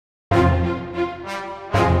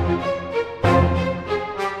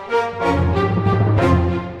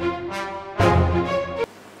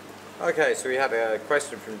Okay, so we had a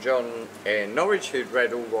question from John in Norwich who'd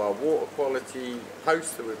read all our water quality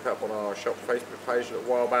posts that we put up on our shop Facebook page a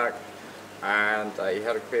little while back, and he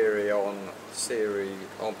had a query on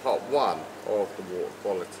part 1 of the water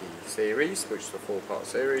quality series, which is a 4-part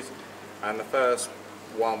series, and the first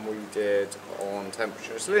one we did on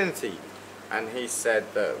temperature and salinity. And he said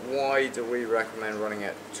that why do we recommend running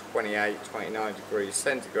at 28, 29 degrees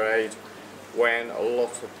centigrade when a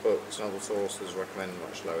lot of books and other sources recommend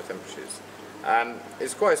much lower temperatures?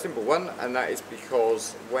 It's quite a simple one, and that is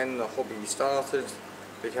because when the hobby started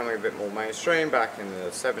becoming a bit more mainstream back in the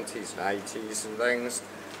 70s and 80s and things,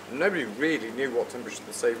 nobody really knew what temperature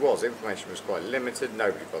the sea was. Information was quite limited,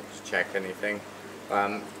 nobody bothered to check anything.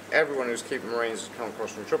 Everyone who was keeping marines had come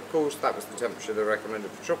across from tropicals. That was the temperature they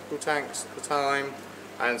recommended for tropical tanks at the time,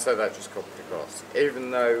 and so that just copied across.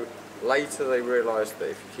 Even though later they realised that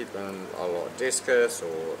if you keep them a lot of discus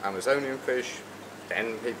or Amazonian fish,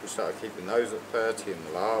 then people started keeping those at 30 and the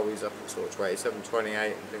Malawi's up at sort of 27, 28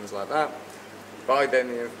 and things like that. By then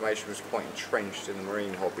the information was quite entrenched in the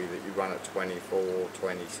marine hobby that you run at 24,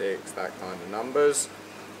 26, that kind of numbers.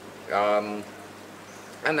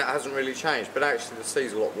 And that hasn't really changed, but actually the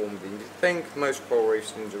sea's a lot warmer than you think. Most coral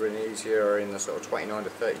reefs in Indonesia are in the sort of 29 to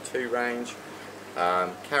 32 range.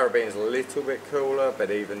 Caribbean's a little bit cooler,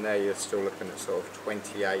 but even there you're still looking at sort of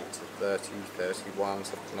 28 to 30, 31,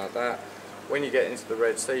 something like that. When you get into the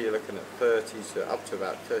Red Sea you're looking at 30 to up to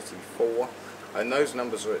about 34, and those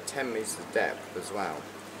numbers are at 10 metres depth as well.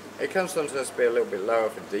 It comes sometimes to be a little bit lower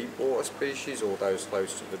for deep water species, or those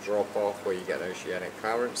close to the drop-off where you get oceanic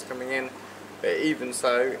currents coming in. But even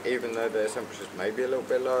so, even though their temperatures may be a little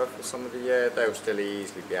bit lower for some of the year, they'll still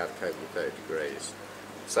easily be able to cope with 30 degrees.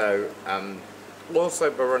 So,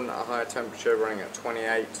 also by running at a higher temperature, running at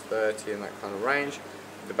 28, 30 and that kind of range,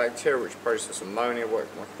 the bacteria which process ammonia work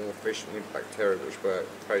much more efficiently, the bacteria which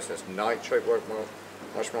process nitrate work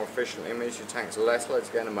much more efficiently. It means your tank's less likely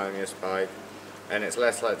to get an ammonia spike, and it's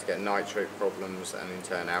less likely to get nitrate problems and in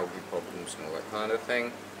turn algae problems and all that kind of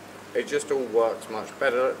thing. It just all works much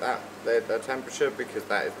better at that temperature, because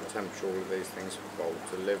that is the temperature all of these things are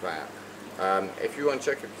evolved to live at. If you want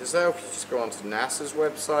to check it for yourself, you just go onto NASA's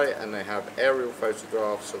website and they have aerial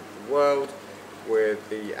photographs of the world with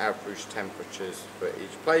the average temperatures for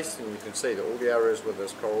each place, and you can see that all the areas where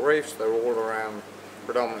there's coral reefs, they're all around,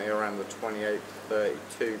 predominantly around the 28 to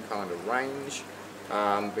 32 kind of range,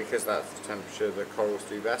 because that's the temperature that corals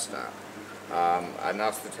do best at, and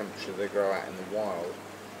that's the temperature they grow at in the wild.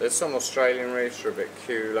 There's some Australian reefs that are a bit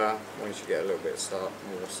cooler once you get a little bit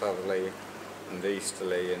more southerly and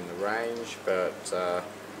easterly in the range, but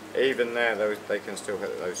even there they can still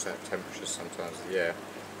hit those temperatures sometimes of the year.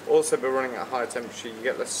 Also, by running at a higher temperature you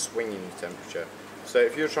get less swing in the temperature. So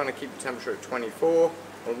if you're trying to keep the temperature at 24,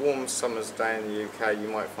 on a warm summer's day in the UK you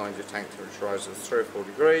might find your tank temperature rises 3 or 4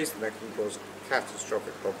 degrees, and that can cause a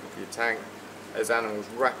catastrophic problem for your tank as animals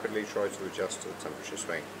rapidly try to adjust to the temperature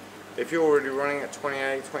swing. If you're already running at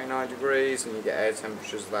 28, 29 degrees and you get air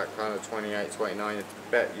temperatures of that kind of 28, 29,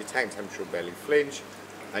 your tank temperature will barely flinch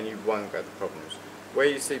and you won't get the problems. Where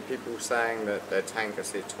you see people saying that their tank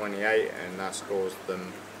has hit 28 and that's caused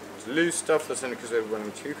them to lose stuff, that's only because they're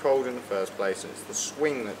running too cold in the first place, and it's the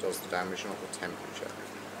swing that does the damage, not the temperature.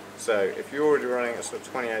 So if you're already running at sort of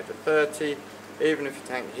 28 to 30, even if your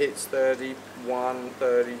tank hits 31,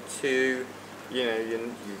 32, you know, you're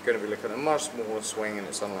going to be looking at a much smaller swing and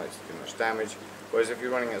it's unlikely to do much damage. Whereas if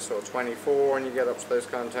you're running at sort of 24 and you get up to those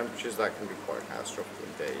kind of temperatures, that can be quite catastrophic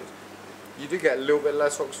indeed. You do get a little bit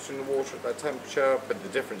less oxygen in the water at that temperature, but the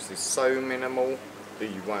difference is so minimal that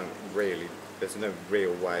you won't really, there's no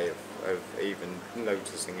real way of even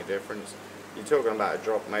noticing a difference. You're talking about a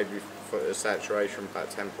drop maybe for a saturation from about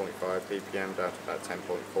 10.5 ppm down to about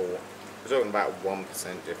 10.4. We're talking about 1%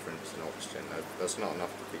 difference in oxygen. That's not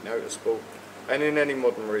enough to be noticeable. And in any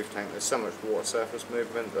modern reef tank there's so much water surface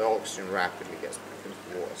movement that oxygen rapidly gets back into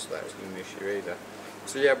the water, so that isn't an issue either.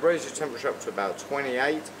 So yeah, raise your temperature up to about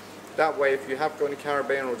 28. That way if you have got any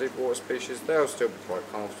Caribbean or deep water species, they'll still be quite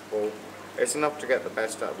comfortable. It's enough to get the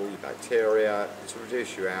best out of all your bacteria, to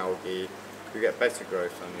reduce your algae, you get better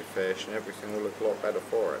growth on your fish, and everything will look a lot better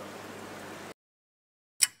for it.